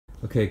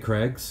Okay,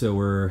 Craig, so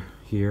we're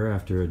here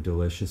after a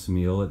delicious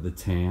meal at the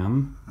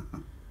Tam,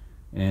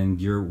 and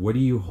what are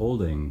you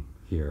holding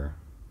here?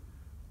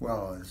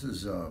 Well, this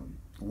is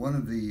one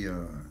of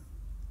the,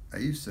 I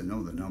used to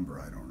know the number,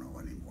 I don't know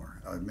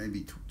anymore,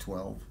 maybe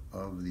 12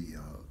 of the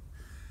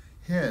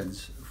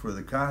heads for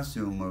the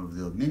costume of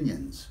the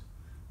minions,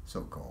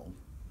 so called.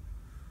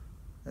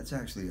 That's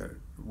actually a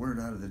word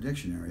out of the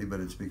dictionary, but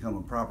it's become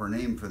a proper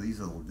name for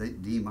these little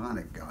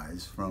demonic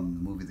guys from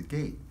the movie The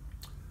Gate,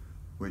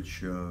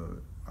 which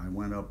I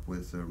went up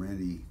with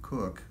Randy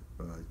Cook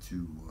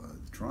to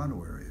the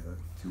Toronto area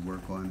to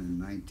work on in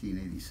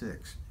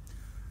 1986.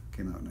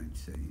 Came out in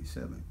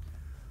 1987.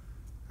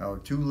 How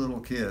two little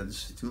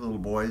kids, two little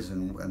boys,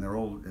 and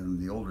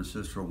the older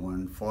sister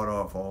one fought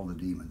off all the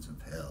demons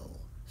of hell.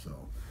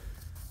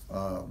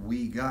 So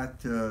we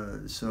got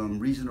some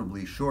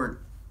reasonably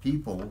short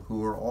people who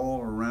were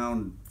all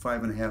around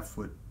 5.5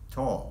 foot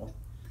tall,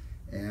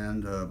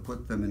 and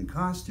put them in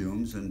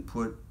costumes and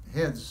put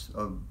heads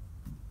of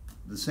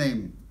the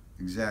same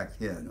exact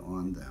head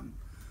on them,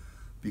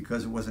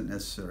 because it wasn't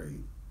necessary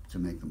to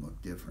make them look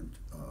different.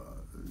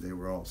 They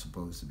were all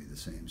supposed to be the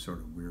same sort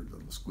of weird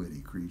little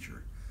squiddy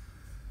creature.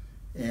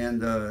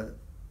 And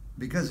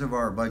because of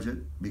our budget,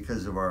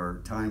 because of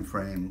our time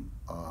frame,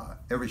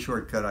 every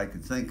shortcut I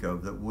could think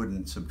of that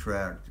wouldn't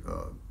subtract,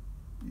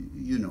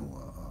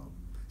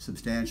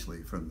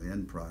 substantially from the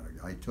end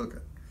product, I took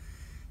it.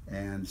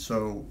 And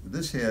so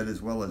this head,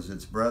 as well as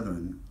its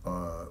brethren,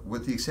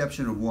 with the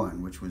exception of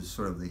one, which was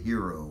sort of the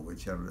hero,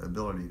 which had the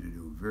ability to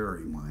do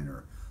very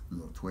minor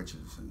little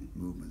twitches and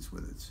movements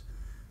with its,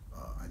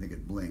 I think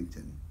it blinked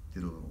and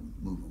did a little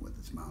movement with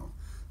its mouth.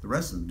 The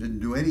rest of them didn't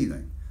do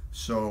anything.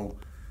 So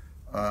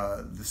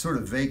the sort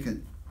of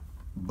vacant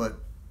but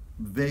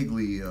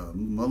vaguely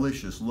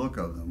malicious look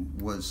of them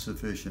was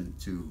sufficient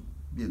to,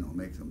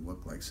 make them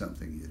look like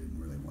something you didn't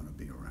really want to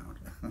be around.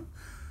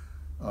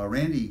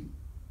 Randy,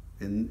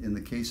 in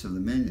the case of the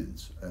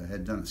Minions,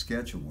 had done a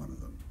sketch of one of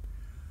them,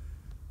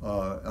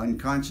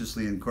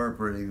 unconsciously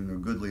incorporating a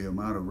goodly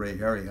amount of Ray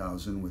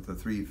Harryhausen with the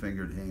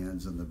three-fingered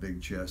hands and the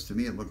big chest. To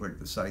me, it looked like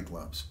the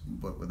Cyclops,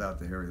 but without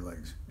the hairy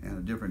legs, and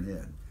a different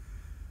head.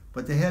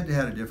 But they had to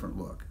have a different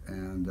look,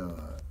 and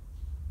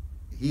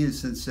he has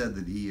since said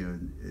that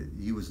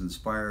he was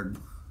inspired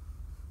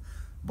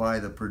by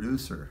the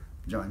producer,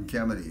 John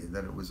Kennedy,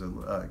 that it was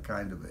a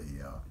kind of a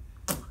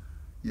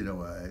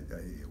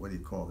what do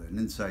you call it, an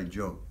inside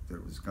joke, that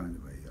it was kind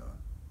of a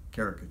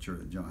caricature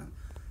of John.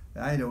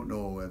 I don't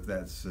know if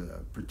that's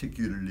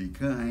particularly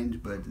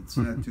kind, but it's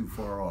not too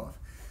far off.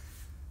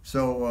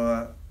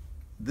 So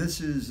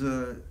this is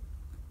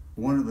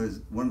one of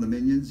the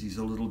Minions. He's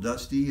a little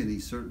dusty, and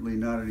he's certainly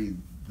not any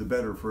the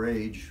better for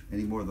age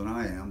any more than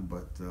I am,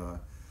 but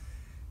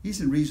he's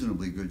in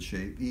reasonably good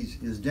shape.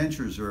 His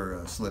dentures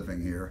are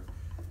slipping here.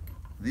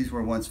 These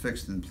were once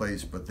fixed in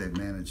place, but they've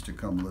managed to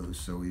come loose,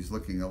 so he's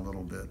looking a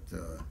little bit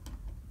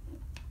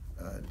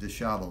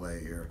disheveled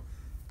here.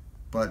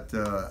 But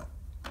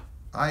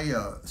I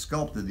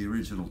sculpted the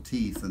original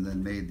teeth and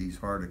then made these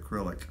hard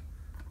acrylic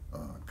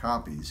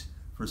copies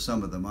for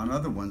some of them. On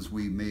other ones,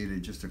 we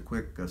made just a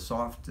quick,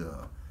 soft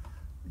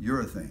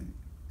urethane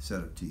set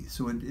of teeth.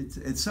 So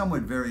it's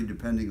somewhat varied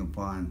depending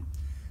upon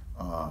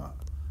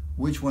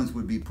which ones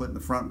would be put in the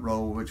front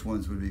row, which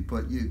ones would be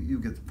put, you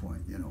get the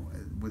point,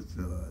 with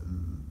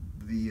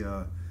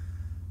the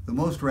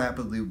most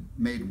rapidly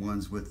made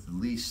ones with the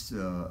least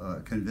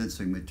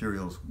convincing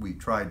materials we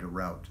tried to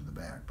route to the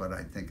back, but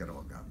I think it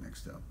all got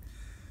mixed up.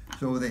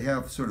 So they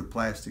have sort of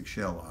plastic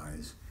shell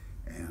eyes,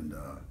 and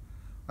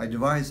I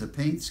devised a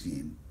paint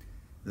scheme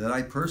that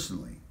I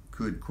personally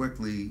could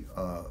quickly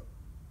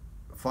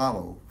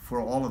follow for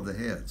all of the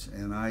heads,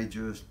 and I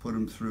just put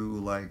them through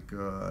like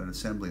an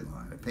assembly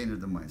line. I painted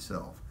them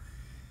myself.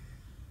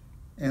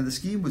 And the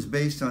scheme was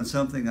based on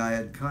something I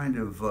had kind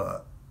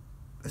of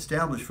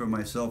established for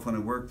myself when I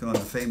worked on the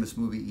famous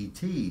movie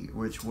E.T.,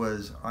 which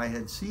was I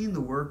had seen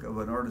the work of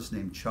an artist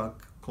named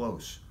Chuck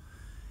Close.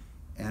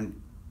 And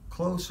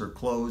Close, or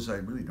Close, I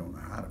really don't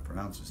know how to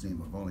pronounce his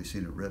name, I've only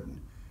seen it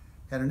written,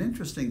 had an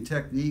interesting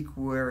technique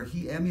where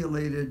he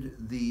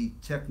emulated the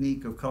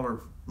technique of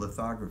color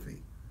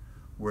lithography,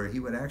 where he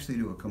would actually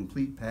do a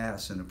complete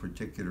pass in a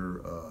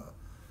particular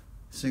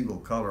single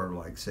color,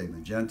 like say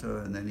magenta,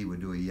 and then he would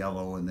do a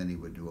yellow, and then he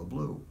would do a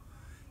blue.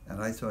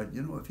 And I thought,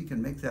 if he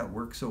can make that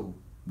work so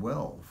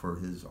well for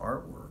his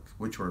artwork,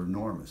 which were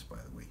enormous, by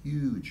the way,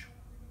 huge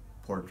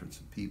portraits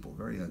of people,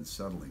 very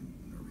unsettling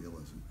in their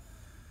realism,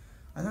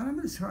 I thought, I'm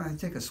going to try and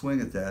take a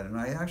swing at that, and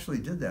I actually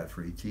did that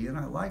for E.T., and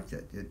I liked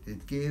it.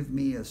 It gave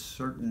me a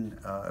certain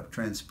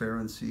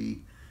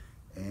transparency,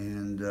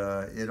 and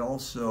it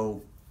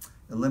also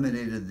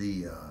eliminated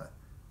the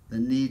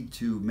need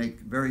to make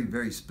very,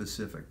 very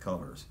specific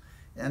colors.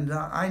 And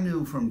I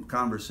knew from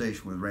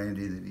conversation with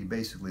Randy that he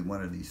basically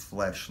wanted these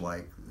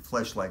flesh-like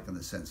in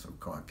the sense of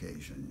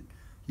Caucasian,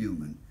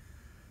 human,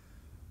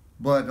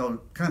 but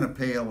kind of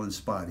pale and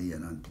spotty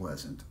and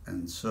unpleasant.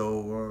 And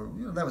so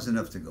that was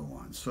enough to go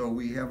on. So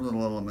we have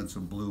little elements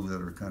of blue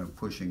that are kind of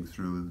pushing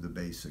through the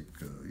basic,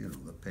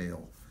 the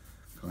pale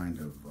kind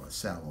of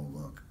sallow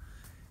look.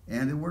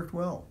 And it worked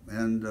well.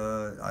 And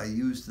I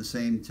used the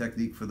same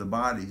technique for the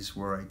bodies,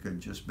 where I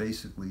could just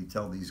basically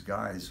tell these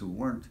guys who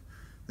weren't,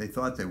 they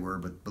thought they were,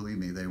 but believe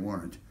me, they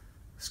weren't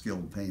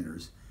skilled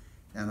painters.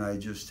 And I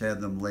just had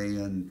them lay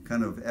in,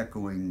 kind of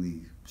echoing the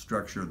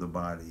structure of the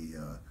body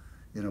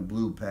in a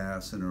blue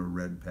pass and a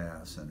red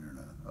pass, and in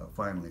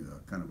finally a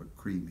kind of a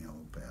cream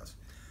yellow pass.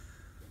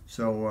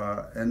 So,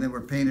 and they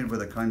were painted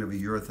with a kind of a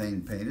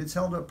urethane paint. It's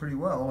held up pretty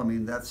well. I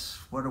mean, that's,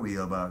 what are we,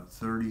 about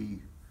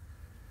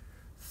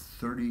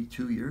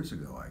 32 years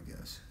ago, I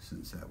guess,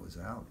 since that was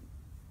out.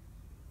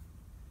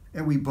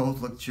 And we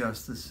both look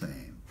just the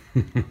same.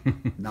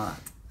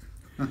 Not.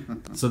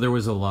 So there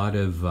was a lot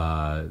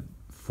of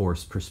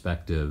forced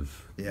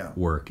perspective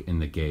work in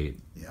the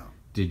gate. Yeah.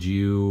 Did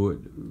you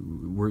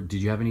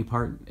have any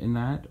part in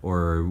that,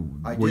 or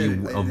were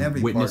you a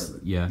witness?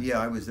 Part of it. Yeah,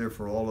 I was there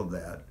for all of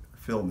that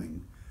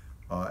filming.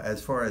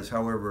 As far as,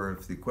 however,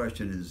 if the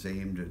question is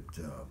aimed at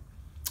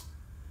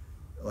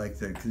like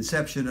the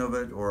conception of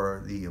it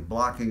or the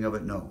blocking of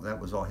it, no, that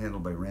was all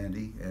handled by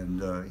Randy,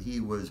 and he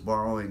was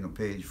borrowing a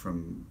page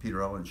from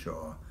Peter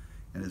Ellenshaw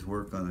and his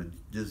work on a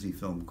Disney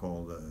film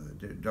called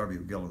Darby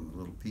O'Gill and the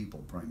Little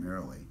People,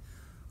 primarily,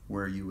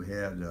 where you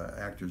had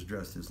actors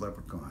dressed as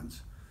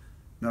leprechauns,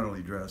 not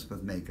only dressed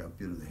but makeup,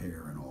 you know, the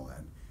hair and all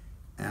that,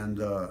 and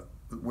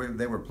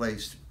they were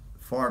placed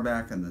far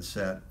back in the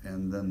set,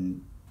 and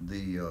then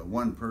the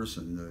one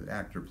person, the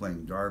actor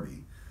playing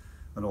Darby,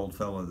 an old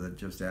fellow that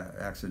just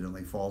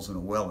accidentally falls in a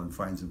well and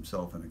finds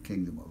himself in a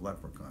kingdom of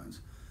leprechauns.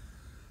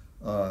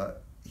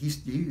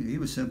 He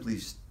was simply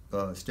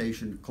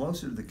stationed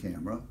closer to the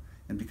camera,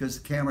 and because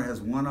the camera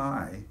has one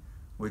eye,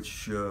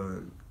 which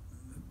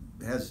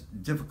has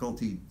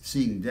difficulty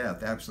seeing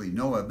depth, absolutely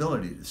no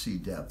ability to see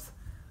depth,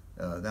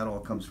 that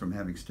all comes from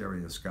having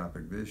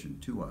stereoscopic vision,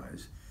 2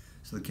 eyes.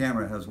 So the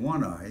camera has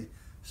one eye,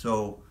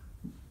 so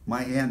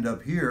my hand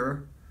up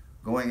here,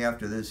 going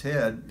after this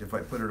head, if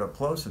I put it up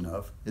close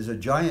enough, is a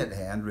giant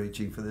hand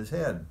reaching for this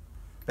head.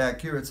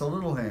 Back here, it's a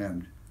little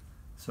hand.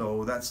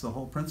 So that's the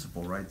whole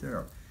principle right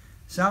there.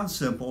 Sounds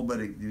simple, but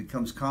it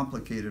becomes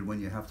complicated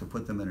when you have to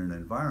put them in an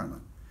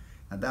environment.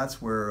 And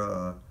that's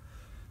where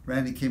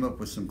Randy came up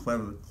with some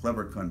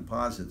clever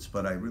composites,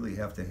 but I really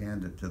have to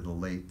hand it to the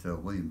late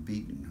William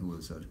Beaton, who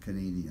was a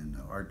Canadian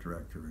art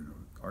director and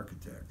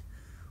architect,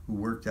 who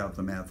worked out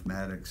the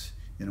mathematics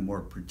in a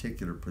more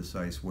particular,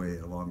 precise way,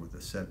 along with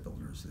the set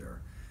builders there.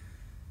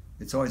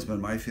 It's always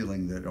been my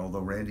feeling that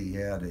although Randy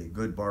had a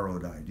good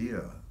borrowed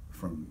idea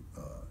from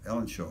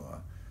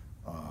Ellenshaw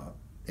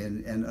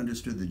and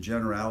understood the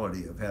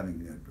generality of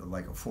having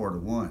like a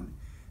 4-to-1,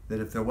 that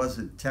if there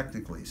wasn't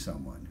technically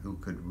someone who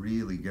could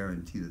really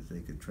guarantee that they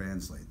could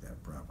translate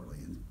that properly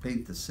and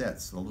paint the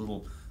sets,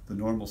 the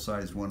normal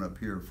sized one up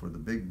here for the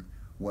big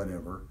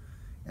whatever,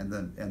 and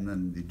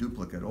then the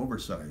duplicate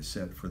oversized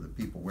set for the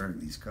people wearing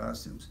these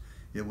costumes,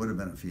 it would have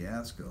been a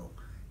fiasco.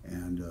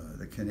 And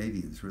the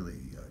Canadians really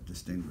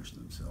distinguished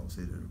themselves.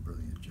 They did a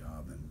brilliant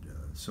job. And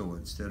so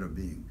instead of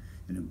being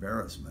an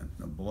embarrassment,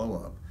 a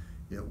blow-up,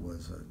 it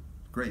was a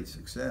great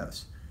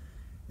success.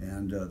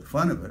 And the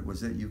fun of it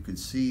was that you could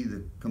see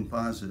the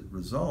composite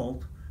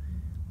result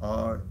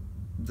the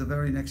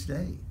very next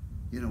day.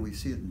 You know, we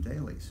see it in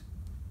dailies.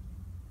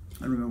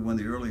 I remember one of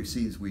the early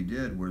scenes we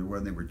did were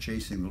when they were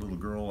chasing the little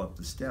girl up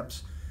the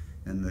steps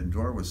and the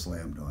door was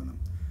slammed on them.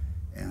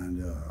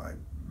 And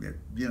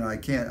I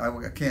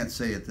can't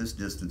say at this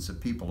distance that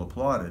people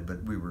applauded,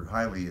 but we were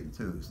highly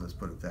enthused. Let's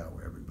put it that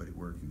way. Everybody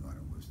working on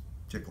it was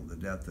tickled to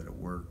death that it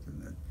worked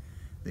and that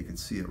they could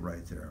see it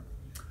right there.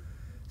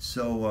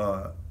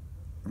 So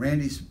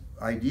Randy's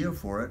idea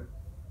for it,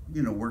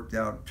 you know, worked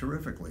out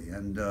terrifically.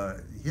 And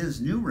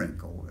his new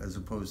wrinkle, as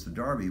opposed to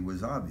Darby,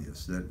 was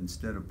obvious, that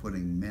instead of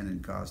putting men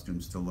in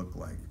costumes to look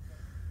like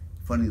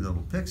funny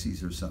little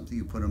pixies or something,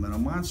 you put them in a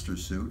monster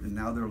suit, and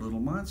now they're little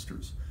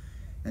monsters.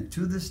 And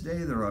to this day,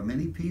 there are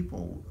many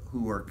people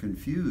who are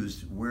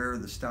confused where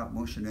the stop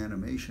motion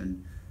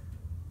animation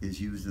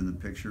is used in the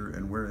picture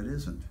and where it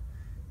isn't.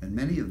 And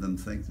many of them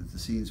think that the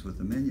scenes with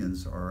the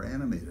minions are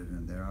animated,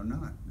 and they are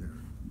not.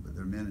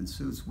 They're men in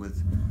suits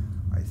with,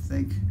 I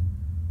think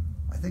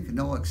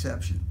no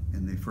exception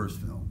in the first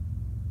film.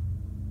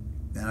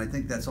 And I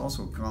think that's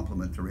also a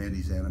compliment to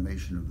Randy's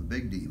animation of the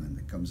big demon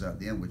that comes out at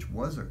the end, which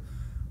was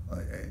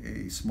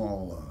a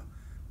small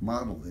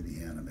model that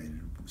he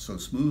animated so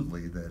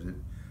smoothly that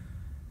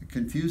it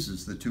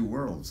confuses the two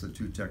worlds, the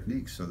two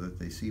techniques, so that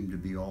they seem to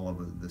be all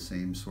of the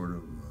same sort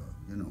of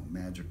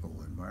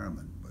magical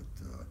environment, but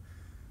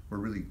were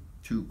really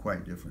two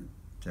quite different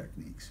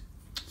techniques.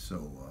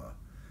 So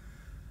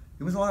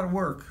it was a lot of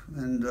work,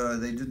 and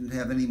they didn't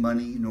have any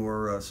money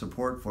nor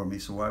support for me,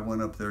 so I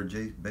went up there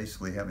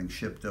basically having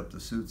shipped up the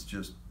suits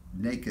just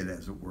naked,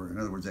 as it were. In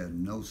other words, I had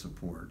no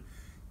support.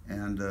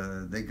 And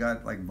they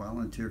got like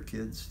volunteer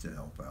kids to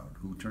help out,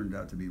 who turned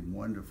out to be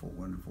wonderful,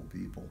 wonderful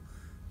people.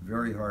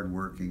 Very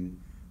hardworking,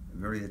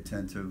 very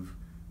attentive.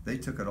 They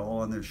took it all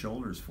on their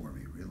shoulders for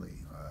me, really.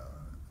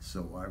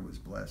 So I was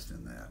blessed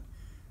in that.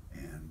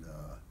 And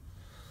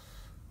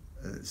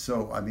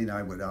So, I mean,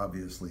 I would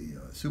obviously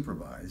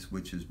supervise,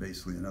 which is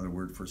basically another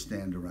word for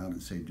stand around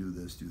and say, do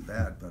this, do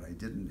that, but I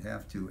didn't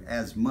have to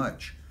as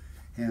much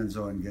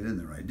hands-on get in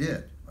there. I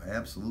did. I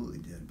absolutely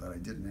did, but I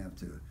didn't have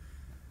to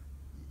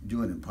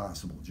do an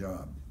impossible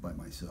job by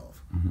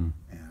myself. Mm-hmm.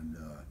 And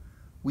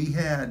we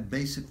had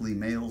basically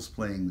males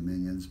playing the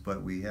minions,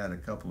 but we had a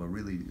couple of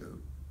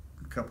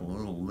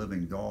little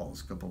living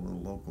dolls, a couple of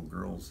little local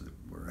girls that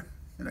were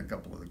in a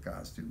couple of the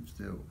costumes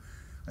too.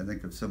 I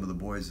think if some of the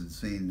boys had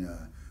seen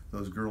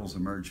those girls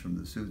emerge from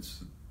the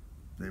suits,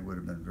 they would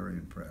have been very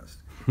impressed.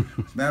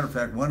 As a matter of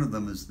fact, one of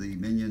them is the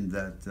minion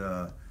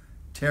that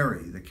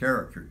Terry, the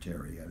character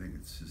Terry, I think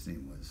his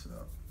name was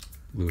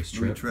Louis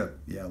Tripp.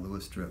 Yeah,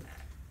 Louis Tripp.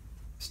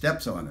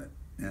 Steps on it,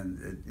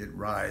 and it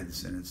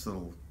writhes in its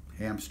little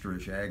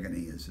hamsterish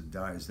agony as it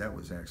dies. That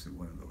was actually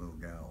one of the little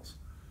gals.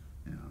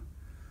 Yeah.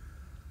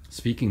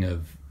 Speaking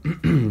of, I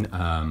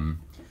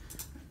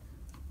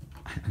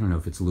don't know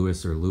if it's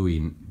Louis or Louis,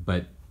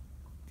 but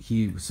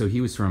he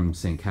was from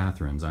St.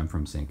 Catharines. I'm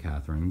from St.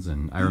 Catharines,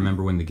 and I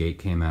remember when The Gate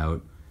came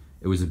out,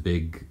 it was a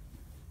big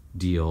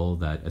deal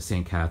that a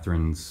St.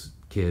 Catharines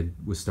kid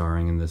was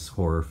starring in this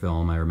horror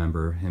film. I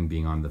remember him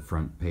being on the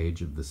front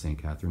page of the St.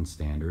 Catharines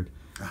Standard.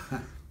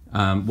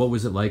 What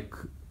was it like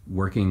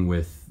working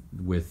with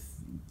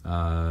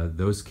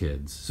those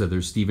kids? So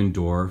there's Stephen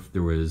Dorff,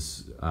 there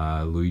was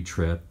Louis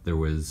Tripp, there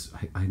was,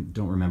 I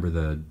don't remember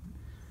the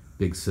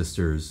big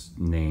sister's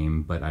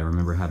name, but I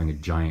remember having a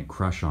giant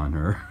crush on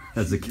her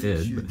as a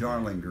kid. She's a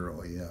darling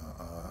girl, yeah.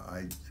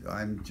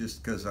 I'm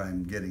just because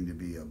I'm getting to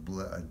be a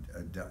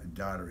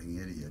doddering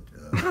idiot.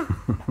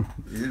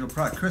 It'll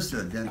probably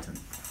Krista Denton.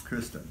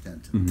 Krista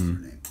Denton is her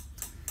name.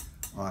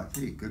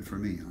 Hey, good for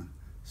me, huh?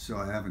 So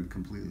I haven't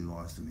completely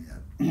lost him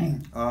yet.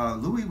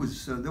 Louis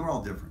was. They were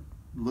all different.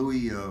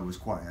 Louis was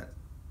quiet.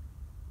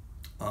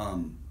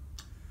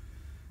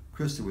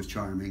 Krista was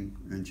charming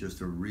and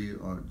just a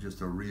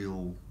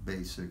real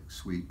basic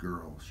sweet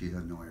girl. She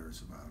had no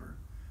airs about her.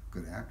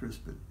 Good actress,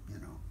 but you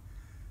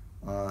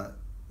know.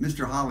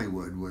 Mr.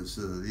 Hollywood was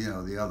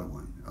the other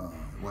one.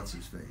 What's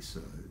his face?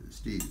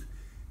 Steve.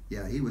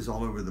 Yeah, he was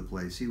all over the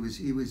place. He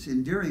was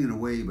endearing in a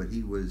way, but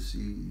he was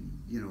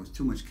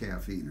too much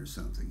caffeine or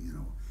something, you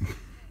know.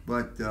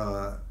 But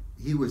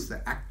he was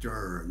the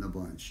actor in the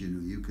bunch.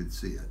 You could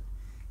see it.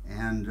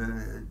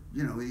 And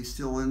he's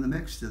still in the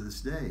mix to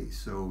this day.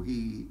 So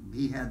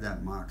he had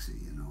that moxie,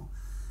 you know.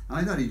 And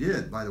I thought he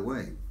did, by the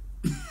way,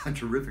 a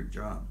terrific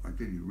job. I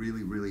think he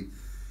really.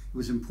 It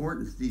was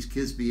important that these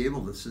kids be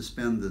able to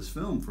suspend this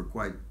film for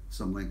quite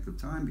some length of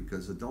time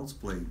because adults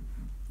played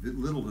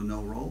little to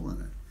no role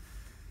in it.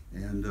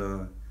 And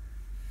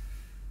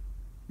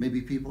maybe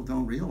people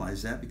don't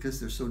realize that because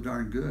they're so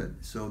darn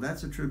good. So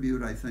that's a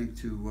tribute, I think,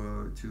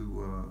 to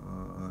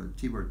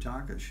Tibor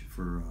Takash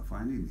for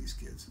finding these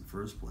kids in the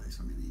first place.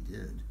 I mean, he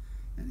did,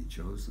 and he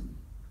chose them.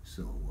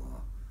 So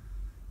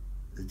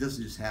it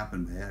doesn't just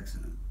happen by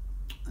accident.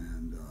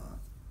 And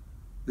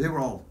they were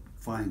all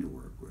fine to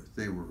work with.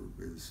 They were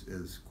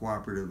as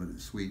cooperative and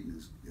as sweet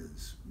and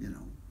as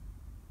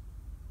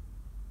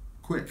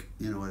quick.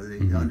 They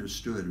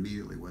understood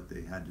immediately what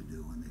they had to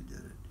do when they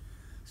did it.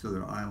 So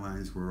their eye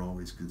lines were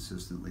always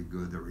consistently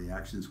good. Their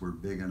reactions were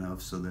big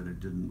enough so that it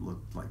didn't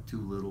look like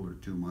too little or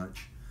too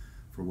much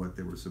for what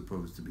they were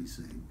supposed to be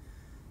seeing.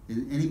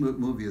 In any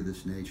movie of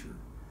this nature,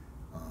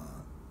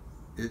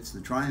 it's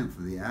the triumph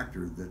of the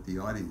actor that the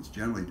audience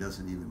generally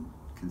doesn't even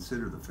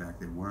consider the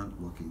fact they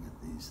weren't looking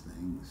at these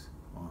things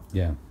often.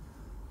 Yeah.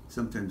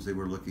 Sometimes they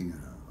were looking at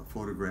a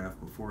photograph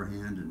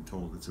beforehand and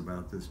told it's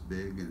about this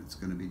big and it's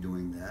going to be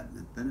doing that,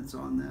 and then it's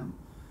on them.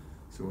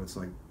 So it's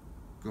like,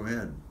 go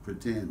ahead,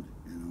 pretend,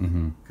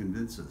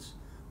 convince us.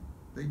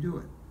 They do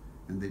it,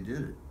 and they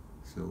did it.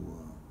 So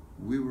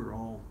we were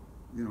all,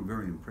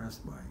 very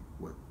impressed by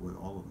what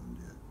all of them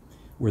did.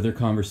 Were there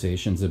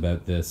conversations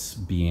about this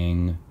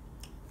being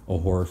a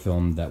horror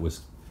film that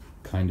was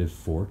kind of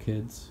for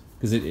kids?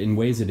 Because in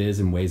ways it is,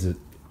 in ways it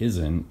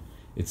isn't.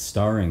 It's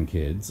starring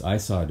kids. I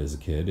saw it as a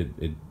kid.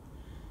 It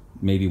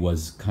maybe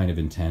was kind of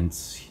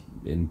intense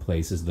in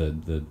places.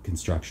 The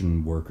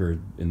construction worker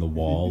in the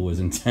wall was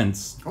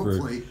intense.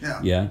 Hopefully,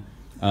 yeah.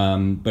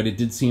 But it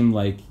did seem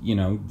like,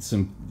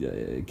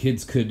 some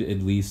kids could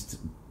at least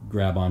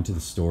grab onto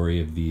the story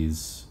of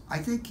these. I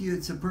think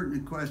it's a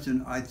pertinent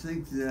question. I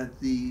think that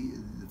the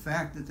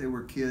fact that they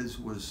were kids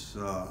was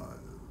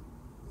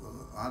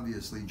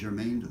obviously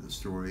germane to the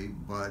story,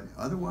 but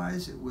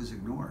otherwise it was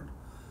ignored.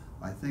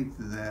 I think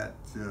that,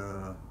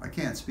 I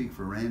can't speak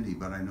for Randy,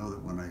 but I know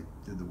that when I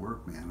did the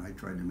work, man, I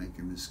tried to make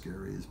him as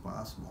scary as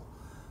possible.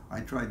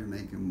 I tried to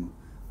make him,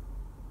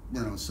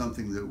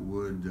 something that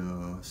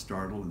would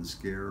startle and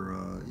scare,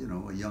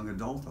 a young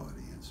adult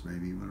audience,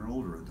 maybe even an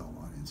older adult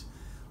audience.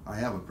 I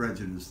have a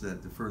prejudice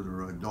that the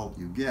further adult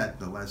you get,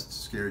 the less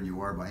scared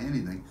you are by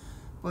anything.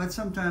 But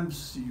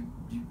sometimes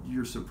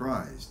you're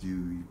surprised.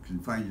 You can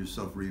find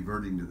yourself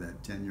reverting to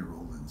that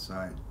 10-year-old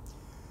inside.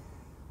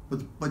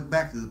 But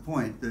back to the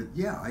point that,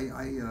 yeah,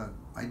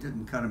 I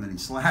didn't cut him any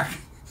slack.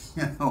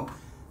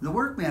 The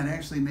Workman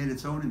actually made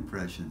its own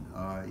impression.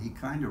 He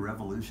kind of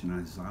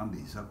revolutionized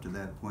zombies. Up to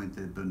that point,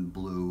 they'd been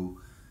blue.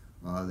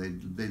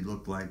 They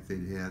looked like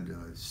they'd had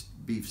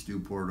beef stew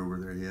poured over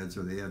their heads,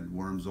 or they had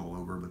worms all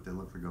over, but they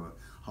looked like a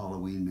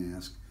Halloween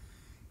mask.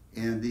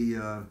 And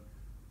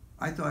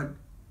I thought,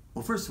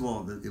 well, first of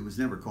all, it was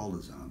never called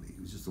a zombie.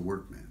 It was just a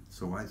Workman.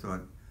 So I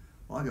thought,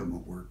 well, I'll give him a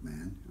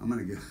Workman.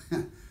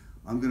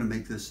 I'm gonna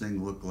make this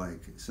thing look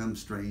like some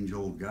strange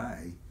old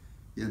guy,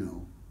 you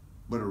know,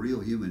 but a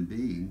real human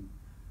being,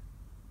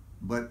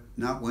 but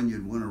not one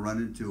you'd want to run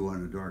into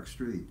on a dark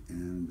street,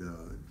 and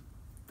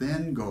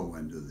then go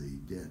into the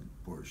dead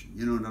portion.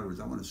 You know, in other words,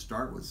 I want to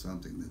start with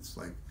something that's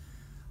like,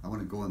 I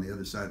want to go on the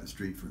other side of the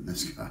street from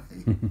this guy.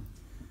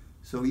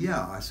 So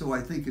yeah, so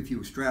I think if you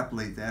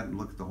extrapolate that and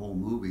look at the whole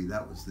movie,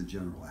 that was the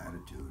general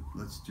attitude.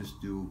 Let's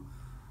just do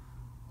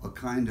a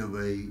kind of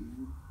a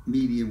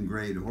medium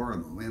grade horror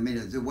movie. I mean,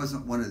 it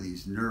wasn't one of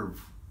these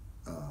nerve,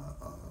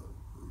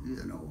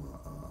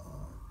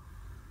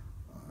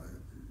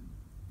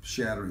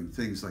 shattering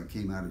things like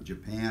came out of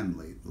Japan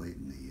late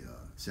in the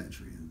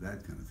century and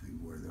that kind of thing,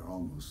 where they're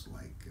almost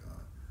like,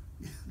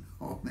 you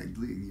know,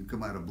 you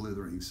come out of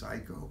Blithering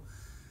Psycho.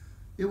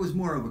 It was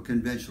more of a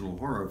conventional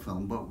horror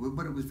film,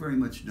 but it was very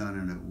much done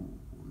in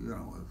a, you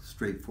know, a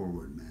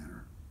straightforward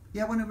manner.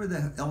 Yeah, whenever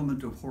the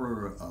element of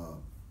horror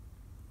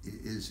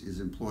is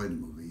employed in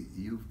a movie,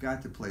 you've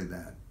got to play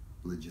that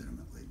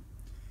legitimately.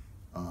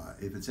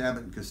 If it's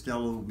Abbott and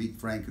Costello meet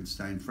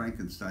Frankenstein,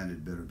 Frankenstein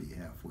had better be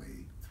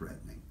halfway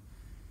threatening.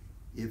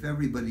 If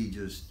everybody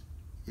just,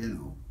 you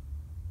know,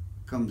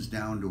 comes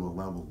down to a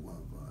level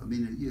of, I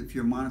mean, if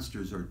your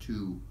monsters are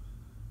too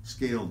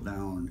scaled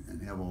down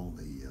and have all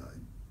the,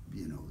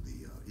 you know,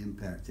 the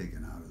impact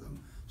taken out of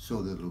them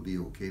so that it'll be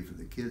okay for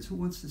the kids, who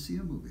wants to see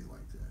a movie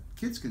like that?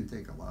 Kids can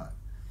take a lot.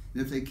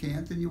 And if they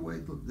can't, then you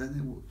wait, then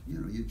they will, you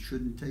know, you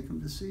shouldn't take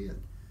them to see it.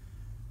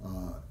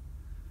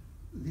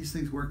 These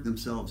things work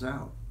themselves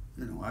out.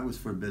 You know, I was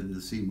forbidden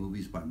to see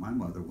movies by my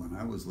mother when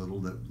I was little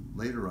that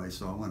later I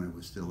saw when I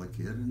was still a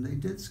kid, and they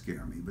did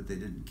scare me, but they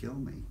didn't kill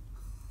me.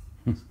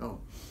 So,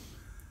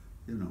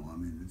 you know, I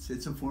mean,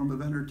 it's a form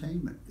of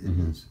entertainment. It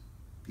is.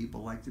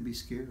 People like to be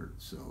scared,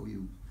 so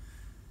you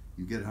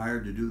get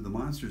hired to do the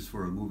monsters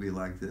for a movie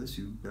like this,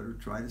 you better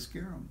try to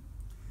scare them.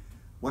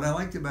 What I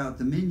liked about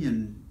the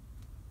Minion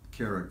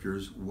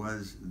characters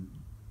was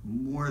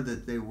more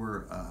that they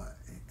were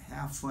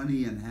half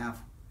funny and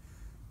half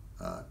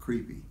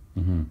creepy.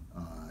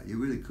 You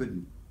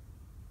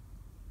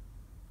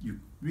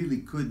really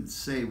couldn't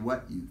say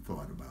what you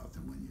thought about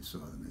them when you saw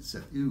them. It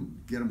said, "You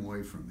get them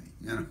away from me,"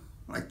 you know,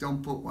 like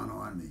don't put one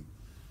on me.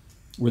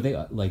 Were they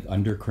like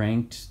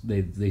undercranked?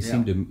 They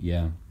seemed to,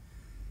 yeah.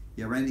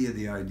 Yeah, Randy had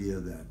the idea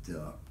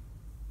that,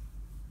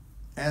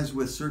 as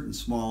with certain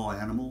small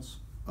animals,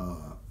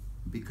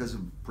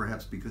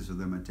 perhaps because of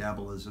their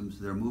metabolisms,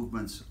 their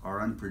movements are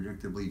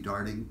unpredictably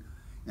darting,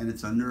 and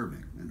it's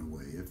unnerving in a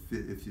way.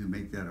 If you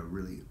make that a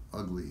really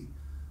ugly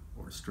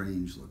or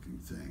strange looking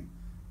thing,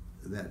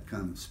 that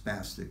kind of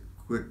spastic,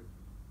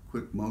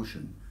 quick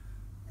motion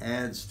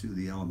adds to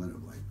the element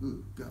of like,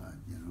 ooh,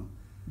 God, you know.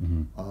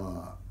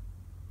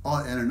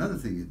 And another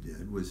thing it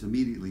did was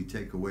immediately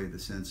take away the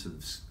sense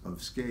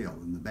of scale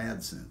in the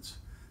bad sense.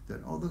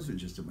 That, oh, those are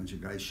just a bunch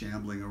of guys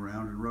shambling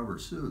around in rubber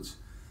suits.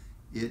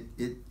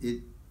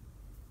 It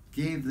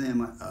gave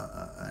them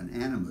an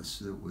animus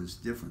that was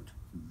different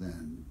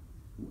than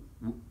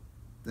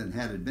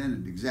had it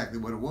been exactly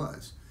what it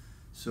was.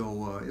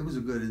 So it was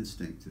a good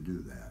instinct to do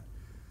that.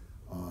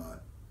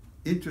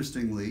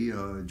 Interestingly,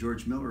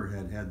 George Miller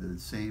had the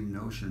same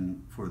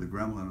notion for the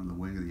gremlin on the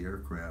wing of the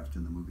aircraft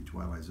in the movie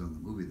Twilight Zone, the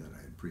movie that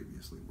I had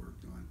previously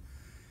worked on.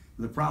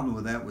 And the problem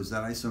with that was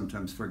that I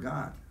sometimes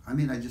forgot. I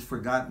mean, I just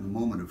forgot in the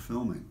moment of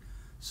filming,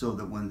 so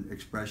that when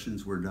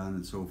expressions were done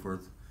and so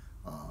forth,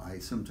 I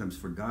sometimes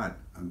forgot.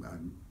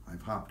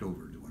 I've hopped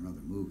over to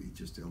another movie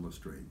just to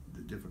illustrate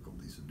the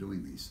difficulties of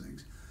doing these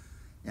things.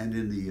 And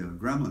in the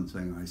gremlin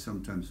thing, I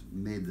sometimes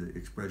made the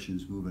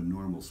expressions move at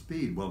normal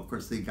speed. Well, of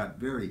course, they got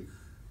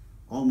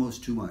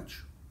almost too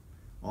much,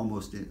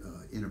 almost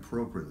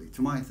inappropriately,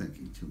 to my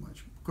thinking, too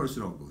much. Of course,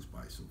 it all goes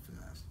by so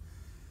fast.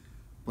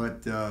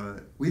 But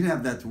we didn't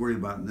have that to worry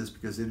about in this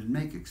because they didn't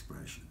make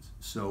expressions.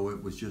 So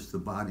it was just the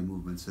body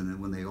movements, and then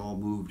when they all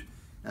moved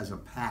as a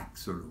pack,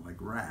 sort of like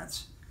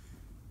rats,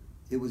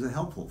 it was a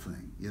helpful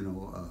thing, you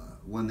know.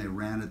 When they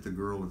ran at the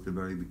girl at the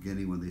very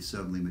beginning, when they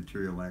suddenly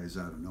materialize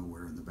out of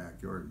nowhere in the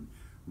backyard and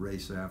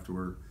race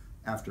after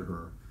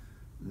her,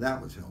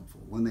 that was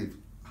helpful. When they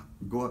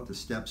go up the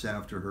steps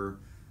after her,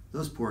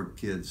 those poor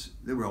kids,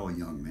 they were all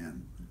young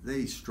men.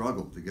 They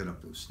struggled to get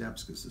up those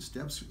steps because the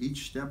steps,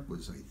 each step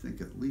was, I think,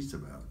 at least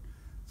about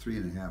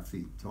 3.5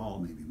 feet tall,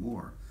 maybe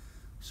more.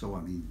 So,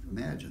 I mean,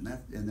 imagine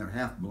that, and they're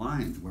half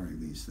blind wearing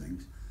these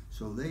things.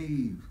 So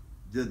they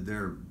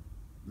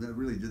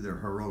really did their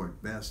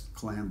heroic best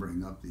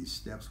clambering up these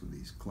steps with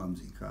these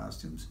clumsy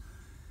costumes.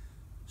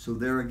 So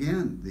there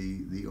again,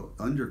 the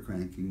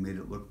undercranking made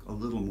it look a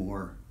little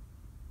more,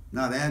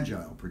 not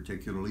agile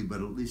particularly,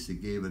 but at least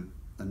it gave it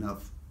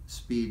enough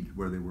speed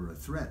where they were a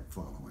threat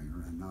following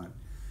her and not.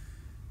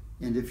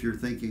 And if you're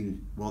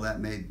thinking, well,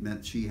 that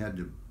meant she had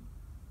to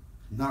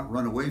not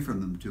run away from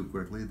them too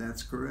quickly,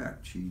 that's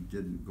correct. She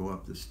didn't go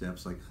up the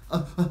steps like,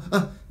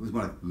 It was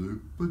more like,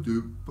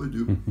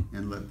 doop-a-doop-a-doop,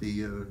 and let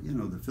the,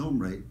 the film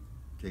rate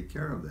take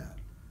care of that.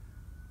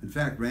 In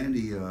fact,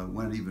 Randy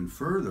went even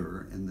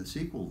further in the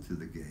sequel to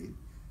The Gate,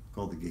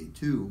 called The Gate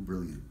 2,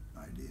 brilliant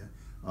idea,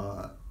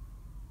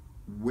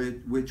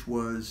 which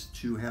was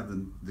to have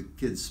the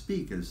kids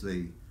speak as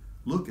they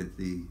look at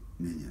the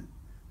minion,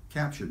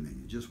 captured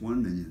minion, just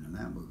one minion in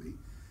that movie,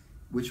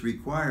 which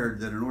required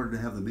that in order to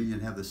have the minion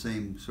have the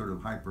same sort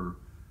of hyper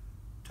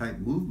type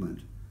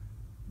movement,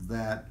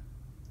 that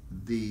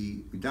the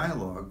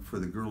dialogue for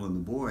the girl and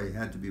the boy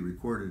had to be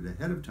recorded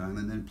ahead of time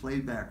and then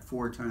played back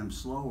 4 times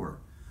slower.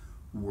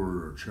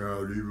 We're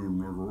chatting in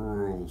the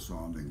girl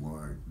sounding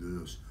like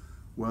this.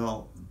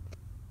 Well,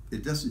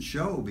 it doesn't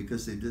show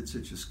because they did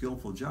such a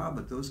skillful job,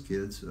 but those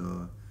kids,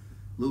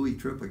 Louis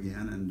Tripp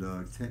again and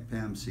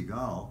Pam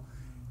Segal,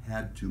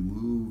 had to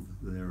move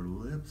their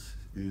lips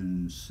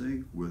in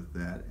sync with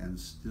that and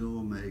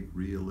still make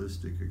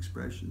realistic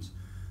expressions.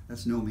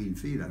 That's no mean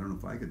feat. I don't know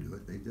if I could do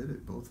it. They did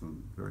it, both of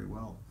them, very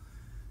well.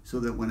 So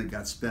that when it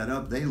got sped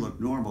up, they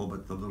looked normal,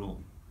 but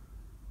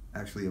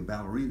actually a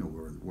ballerina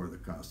wore the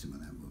costume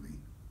in that movie.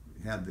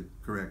 It had the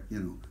correct,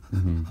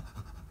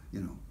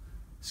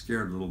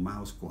 scared little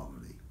mouse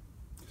quality.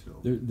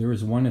 So there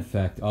was one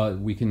effect.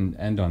 We can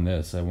end on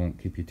this. I won't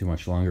keep you too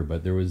much longer,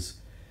 but there was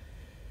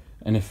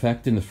an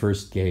effect in the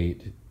first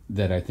Gate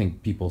that I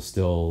think people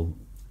still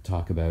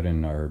talk about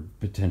and are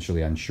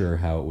potentially unsure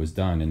how it was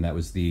done, and that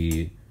was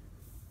the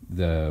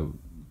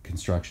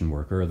construction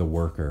worker, or the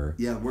worker,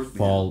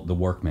 the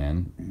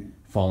workman,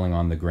 falling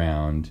on the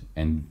ground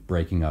and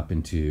breaking up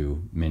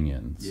into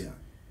minions. Yeah.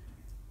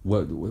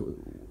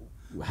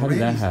 How did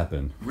that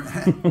happen?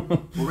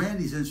 Well,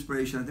 Randy's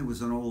inspiration, I think,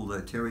 was an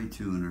old Terry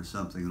tune or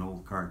something, an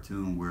old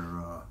cartoon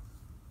where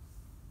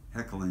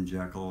Heckle and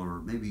Jekyll, or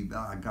maybe,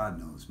 God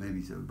knows,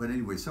 maybe so. But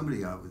anyway,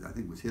 somebody, I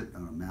think, was hit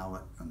on a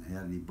mallet on the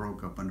head, and he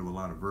broke up into a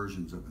lot of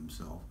versions of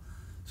himself,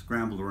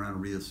 scrambled around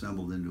and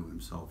reassembled into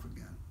himself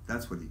again.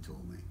 That's what he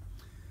told me.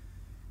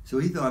 So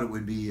he thought it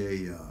would be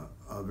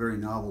a very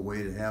novel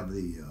way to have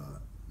the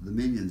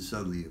minions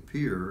suddenly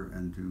appear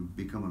and to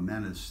become a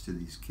menace to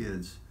these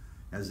kids,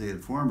 as they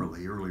had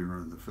formerly, earlier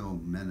in the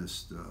film,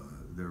 menaced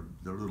their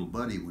little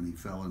buddy when he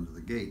fell into the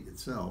gate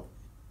itself,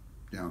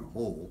 down a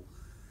hole.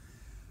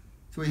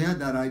 So he had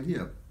that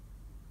idea,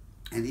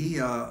 and he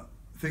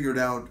figured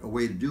out a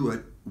way to do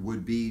it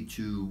would be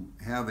to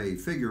have a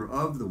figure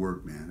of the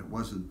workman. It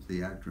wasn't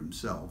the actor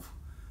himself,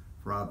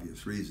 for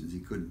obvious reasons. He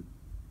couldn't,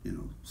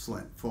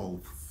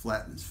 fall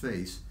flat in his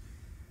face.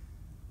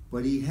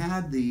 But he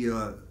had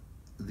the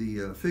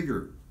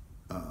figure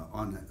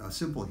on a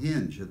simple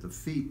hinge at the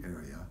feet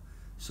area,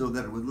 so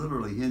that it would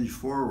literally hinge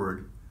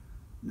forward.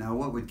 Now,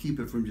 what would keep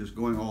it from just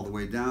going all the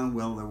way down?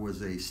 Well, there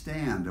was a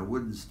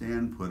wooden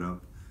stand put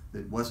up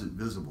that wasn't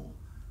visible,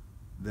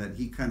 that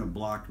he kind of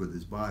blocked with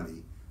his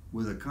body,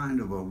 with a kind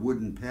of a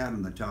wooden pad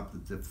on the top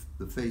that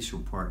the facial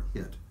part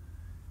hit.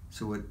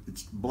 So it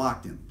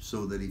blocked him,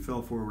 so that he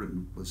fell forward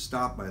and was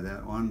stopped by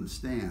that on the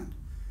stand.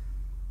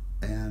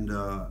 And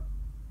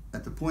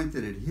at the point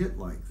that it hit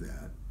like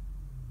that,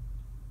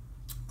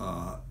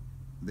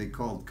 they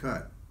called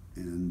cut.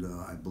 And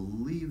I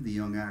believe the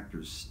young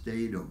actors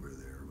stayed over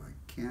there. I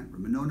can't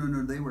remember.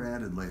 No, they were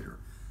added later.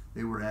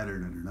 They were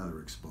added in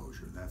another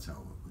exposure. That's how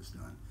it was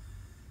done.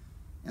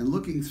 And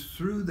looking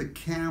through the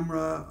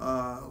camera,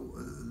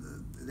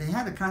 they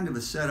had a kind of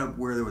a setup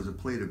where there was a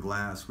plate of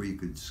glass where you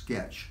could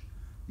sketch.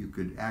 You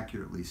could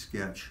accurately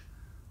sketch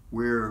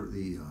where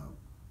the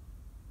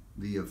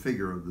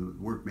figure of the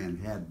workman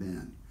had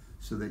been,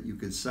 so that you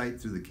could sight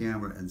through the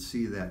camera and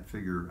see that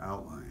figure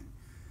outline.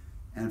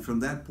 And from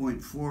that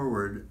point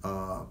forward,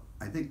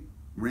 I think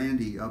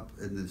Randy, up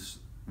in this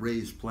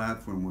raised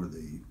platform where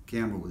the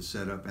camera was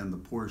set up and the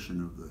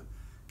portion of the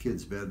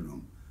kid's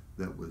bedroom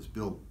that was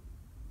built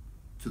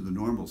to the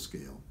normal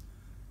scale,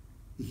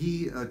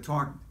 he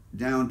talked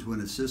down to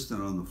an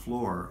assistant on the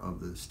floor of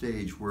the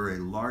stage where a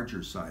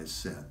larger size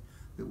set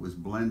that was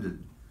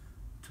blended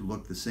to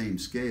look the same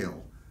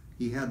scale.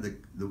 He had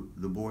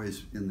the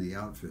boys in the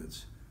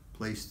outfits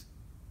placed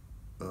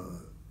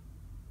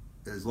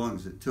as long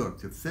as it took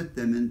to fit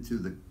them into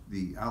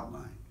the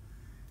outline.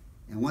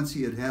 And once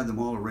he had them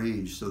all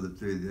arranged so that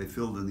they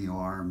filled in the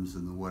arms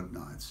and the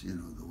whatnots,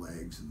 the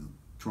legs and the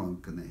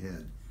trunk and the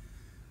head,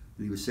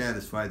 and he was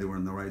satisfied they were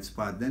in the right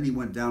spot, then he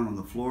went down on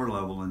the floor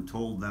level and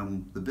told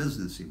them the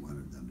business he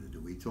wanted them to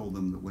do. He told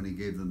them that when he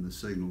gave them the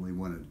signal, he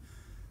wanted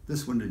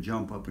this one to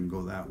jump up and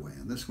go that way,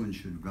 and this one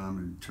should come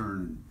and turn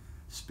and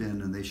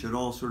spin, and they should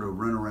all sort of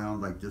run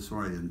around like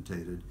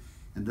disorientated,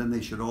 and then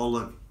they should all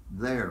look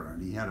there,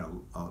 and he had a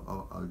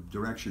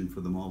direction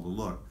for them all to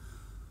look,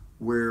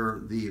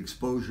 where the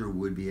exposure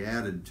would be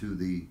added to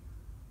the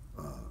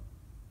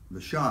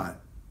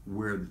shot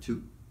where the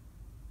two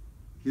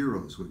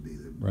heroes would be,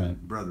 the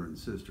brother and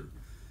sister.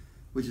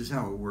 which is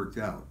how it worked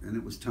out, and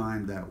it was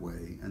timed that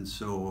way. And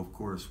so, of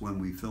course, when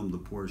we filmed the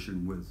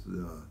portion with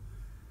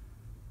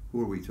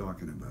who are we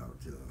talking about?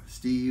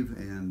 Steve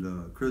and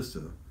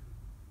Krista,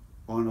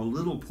 on a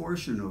little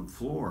portion of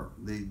floor.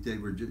 They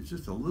were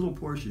just a little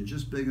portion,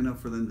 just big enough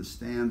for them to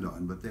stand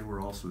on, but they were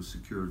also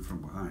secured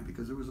from behind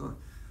because there was a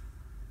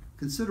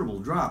considerable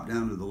drop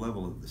down to the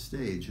level of the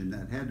stage, and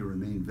that had to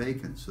remain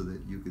vacant so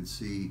that you could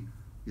see,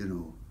 you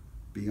know,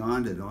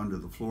 beyond it onto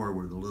the floor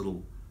where the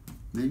little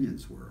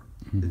minions were.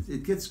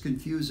 It gets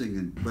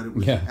confusing, but it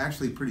was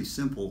actually pretty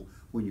simple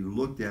when you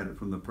looked at it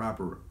from the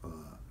proper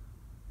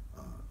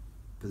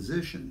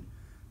position,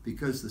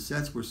 because the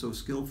sets were so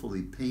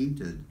skillfully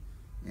painted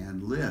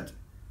and lit.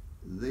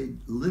 They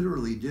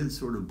literally did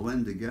sort of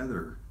blend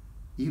together,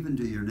 even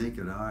to your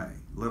naked eye,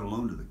 let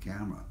alone to the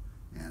camera.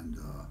 And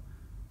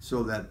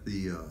so that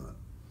the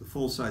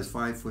full-size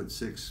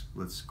 5'6",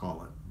 let's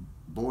call it,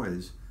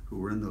 boys who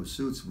were in those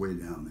suits way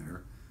down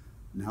there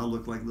now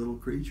look like little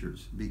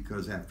creatures,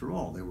 because after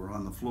all, they were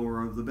on the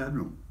floor of the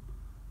bedroom.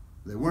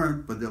 They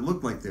weren't, but they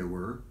looked like they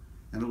were,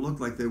 and it looked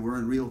like they were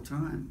in real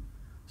time.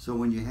 So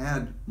when you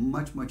had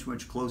much, much,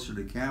 much closer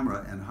to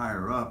camera and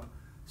higher up,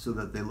 so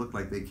that they looked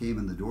like they came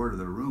in the door to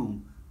their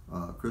room,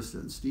 Krista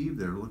and Steve,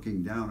 they're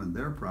looking down in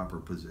their proper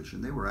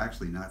position. They were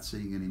actually not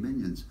seeing any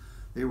minions.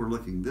 They were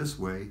looking this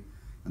way,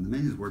 and the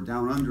minions were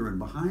down under and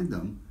behind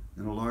them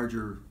in a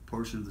larger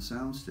portion of the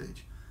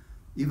soundstage.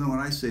 Even when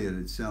I say it,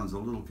 it sounds a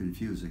little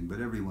confusing,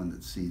 but everyone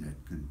that's seen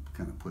it can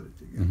kind of put it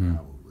together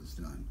how it was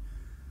done.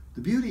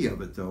 The beauty of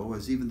it, though,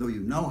 is even though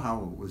you know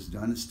how it was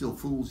done, it still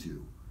fools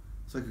you.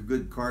 It's like a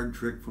good card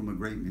trick from a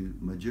great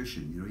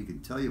magician. You know, he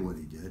can tell you what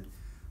he did,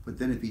 but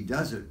then if he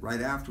does it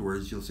right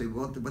afterwards, you'll say,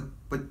 well,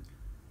 but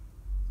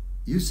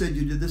you said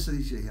you did this, and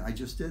you say, I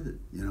just did it,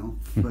 you know.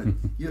 But,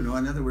 you know,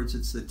 in other words,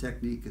 it's the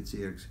technique, it's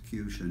the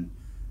execution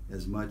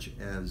as much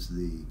as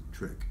the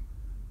trick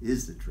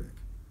is the trick.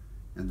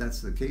 And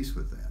that's the case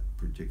with that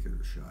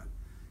particular shot.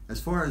 As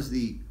far as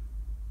the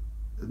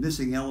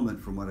missing element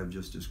from what I've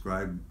just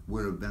described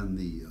would have been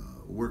the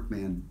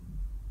workman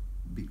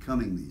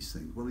becoming these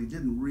things. Well, he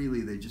didn't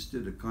really. They just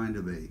did a kind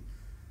of a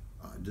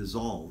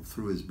dissolve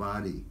through his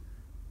body,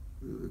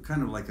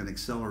 kind of like an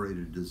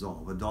accelerated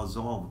dissolve. A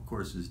dissolve, of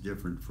course, is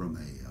different from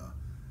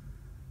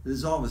a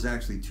dissolve is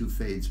actually two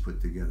fades put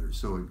together.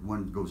 So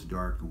one goes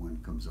dark and one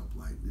comes up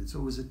light. And so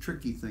it was a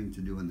tricky thing to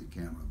do in the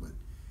camera, but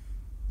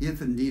if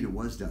indeed it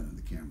was done in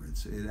the camera,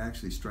 it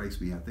actually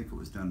strikes me, I think it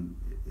was done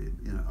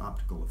in an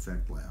optical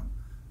effect lab.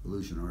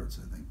 Illusion Arts,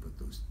 I think, put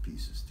those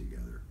pieces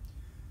together.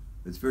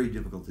 It's very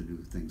difficult to do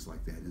things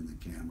like that in the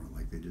camera,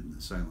 like they did in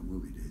the silent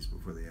movie days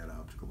before they had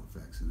optical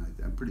effects. And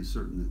I'm pretty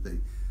certain that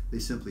they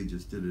simply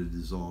just did a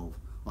dissolve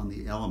on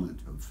the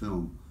element of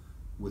film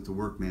with the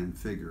workman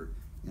figure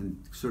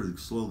and sort of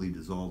slowly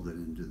dissolved it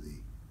into the,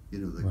 you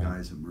know, the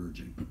guys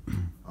emerging.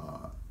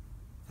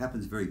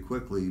 Happens very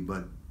quickly,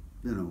 but,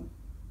 you know,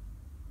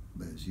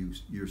 as you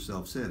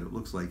yourself said, it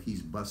looks like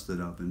he's busted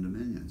up into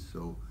minions.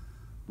 So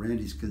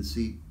Randy's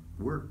conceit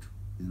worked,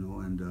 you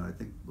know, and I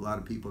think a lot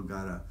of people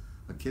got a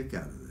kick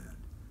out of that.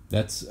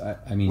 That's,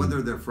 I mean,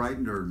 whether they're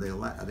frightened or they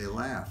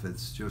laugh,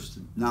 it's just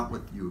not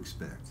what you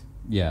expect.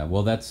 Yeah,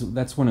 well, that's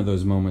one of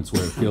those moments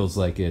where it feels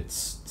like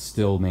it's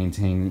still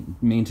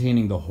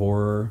maintaining the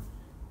horror,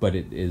 but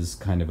it is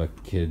kind of a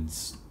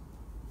kid's,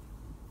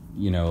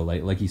 you know,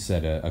 like you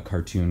said, a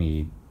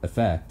cartoony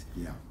effect.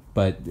 Yeah.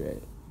 But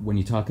when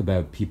you talk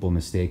about people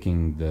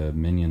mistaking the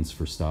minions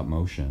for stop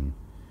motion,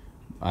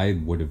 I'd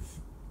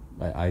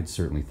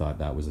certainly thought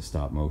that was a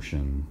stop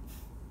motion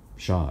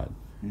shot.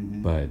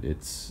 But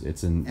it's an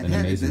amazing feat. And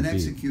had it been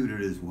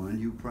executed as one,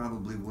 you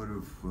probably would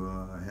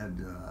have had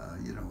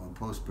you know, a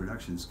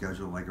post-production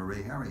schedule like a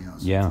Ray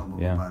Harryhausen film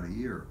of about a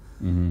year.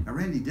 Now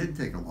Randy did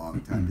take a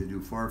long time to do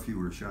far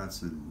fewer shots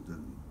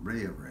than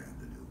Ray ever had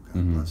to do.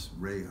 God bless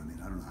Ray. I mean,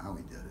 I don't know how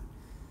he did it.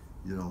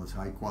 You know, it's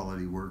high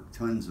quality work,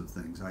 tons of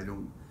things. I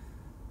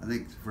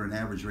think for an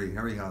average Ray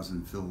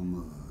Harryhausen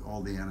film,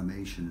 all the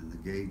animation in the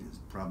gate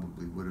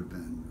probably would have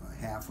been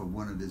half of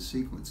one of his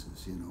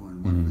sequences, you know,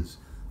 and one of his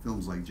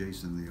films like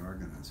Jason and the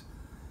Argonauts.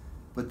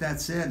 But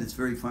that said, it's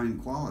very fine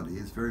quality,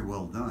 it's very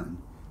well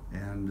done,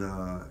 and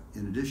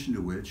in addition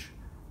to which,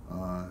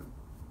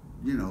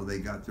 you know, they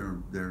got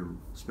their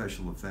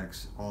special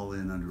effects all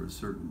in under a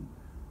certain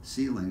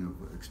ceiling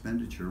of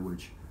expenditure,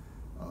 which,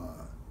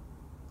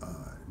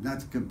 not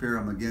to compare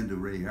them again to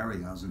Ray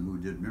Harryhausen, who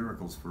did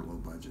miracles for low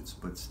budgets,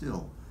 but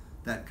still,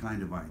 that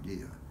kind of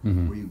idea,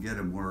 where you get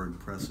a more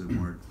impressive,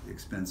 more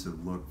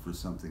expensive look for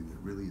something that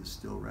really is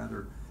still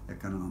rather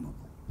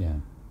economical. Yeah.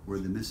 Where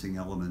the missing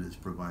element is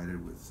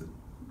provided with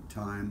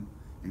time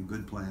and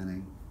good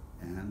planning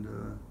and,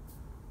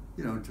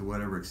 you know, to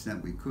whatever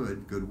extent we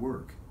could, good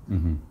work.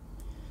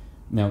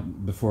 Now,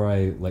 before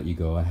I let you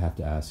go, I have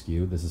to ask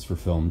you, this is for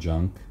Film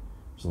Junk.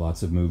 There's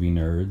lots of movie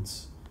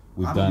nerds.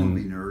 I'm a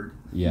movie nerd.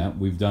 Yeah,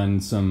 we've done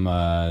some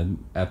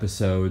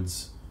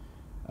episodes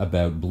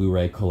about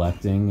Blu-ray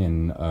collecting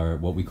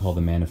and what we call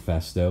the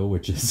manifesto,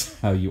 which is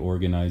how you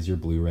organize your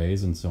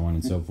Blu-rays and so on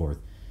and so forth.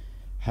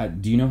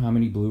 Do you know how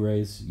many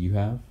Blu-rays you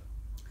have?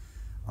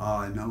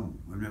 No,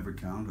 I've never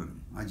counted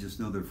them. I just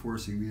know they're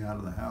forcing me out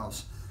of the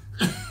house.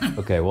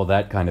 Okay, well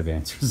that kind of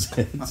answers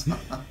it.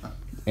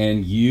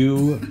 And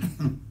you,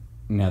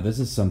 now this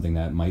is something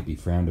that might be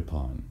frowned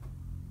upon,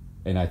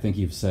 and I think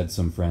you've said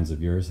some friends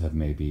of yours have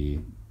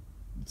maybe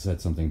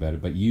said something about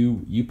it, but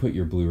you put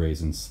your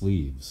Blu-rays in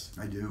sleeves.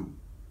 I do.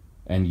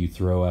 And you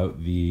throw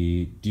out do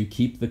you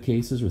keep the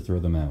cases or throw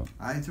them out?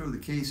 I throw the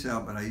case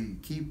out, but I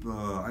keep,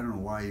 I don't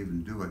know why I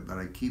even do it, but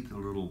I keep the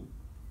little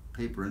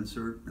paper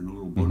insert and the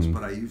little books,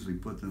 but I usually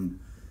put them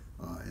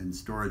in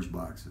storage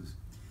boxes.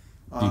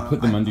 Do you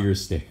put them under your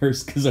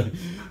stairs? Because I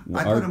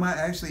put them. I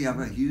actually have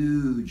a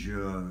huge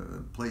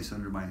place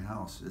under my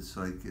house. It's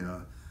like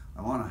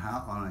I'm on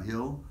a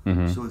hill,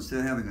 so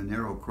instead of having a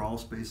narrow crawl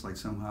space like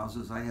some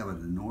houses, I have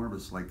an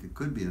enormous, like it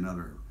could be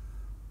another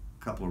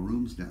couple of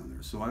rooms down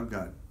there. So I've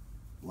got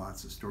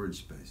lots of storage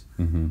space.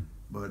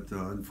 But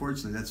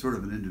unfortunately, that's sort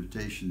of an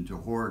invitation to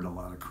hoard a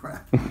lot of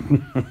crap.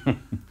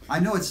 I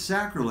know it's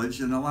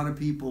sacrilege, and a lot of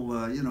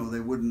people, you know, they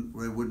wouldn't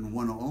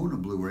want to own a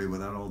Blu-ray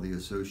without all the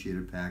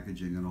associated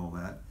packaging and all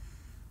that.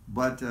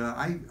 But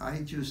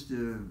I just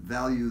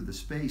value the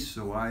space,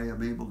 so I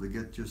am able to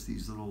get just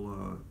these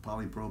little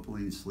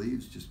polypropylene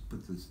sleeves, just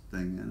put this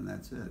thing in, and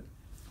that's it.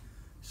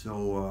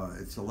 So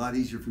it's a lot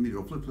easier for me to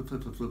go flip, flip,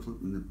 flip, flip, flip,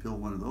 flip, and then peel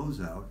one of those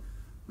out,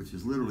 which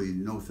is literally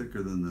no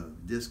thicker than the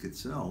disc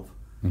itself.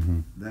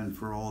 Than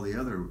for all the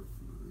other,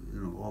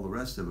 you know, all the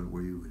rest of it,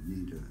 where you would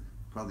need to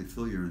probably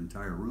fill your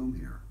entire room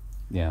here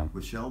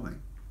with shelving.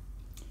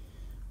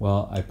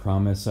 Well, I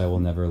promise I will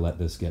never let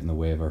this get in the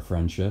way of our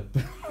friendship.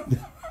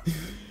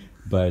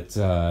 But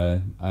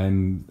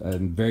I'm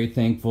very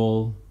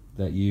thankful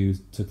that you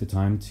took the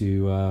time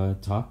to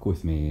talk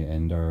with me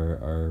and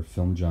our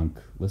Film Junk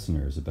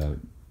listeners about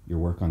your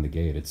work on The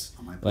Gate. It's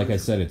like I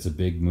said, it's a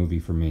big movie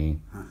for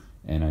me.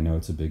 And I know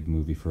it's a big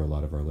movie for a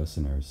lot of our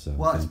listeners. So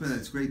well,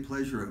 it's great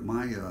pleasure at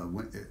my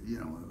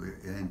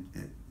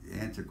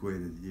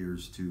antiquated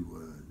years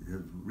to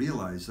have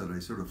realized that I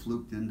sort of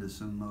fluked into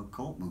some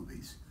cult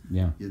movies.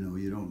 Yeah. You know,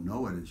 you don't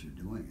know it as you're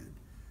doing it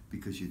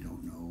because you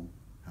don't know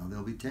how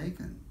they'll be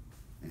taken,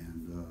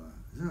 and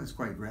it's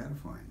quite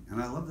gratifying.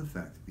 And I love the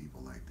fact that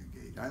people like The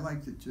Gate. I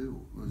liked it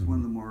too. It was one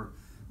of the more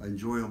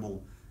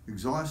enjoyable,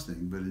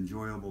 exhausting but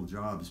enjoyable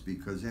jobs,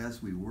 because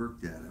as we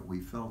worked at it, we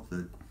felt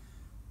that,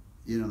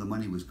 you know, the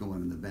money was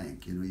going in the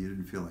bank. You know, you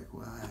didn't feel like,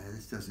 well,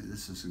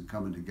 this isn't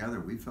coming together.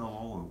 We felt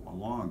all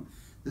along,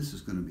 this is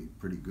going to be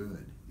pretty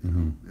good. You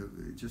know,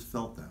 it just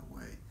felt that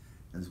way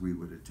as we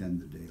would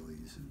attend the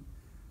dailies, and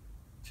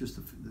just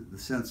the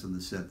sense on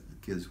the set that the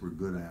kids were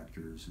good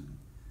actors, and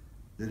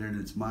that in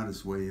its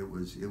modest way it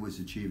was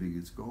achieving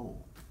its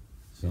goal.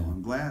 So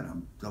I'm glad,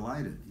 I'm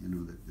delighted, you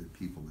know, that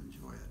people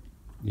enjoy it.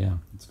 Yeah,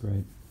 it's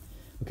great.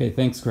 Okay,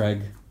 thanks,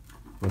 Craig.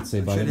 Let's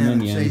say bye to Should have him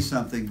Minion. say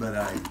something, but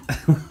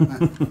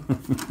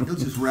he'll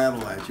just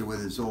rattle at you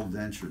with his old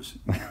dentures.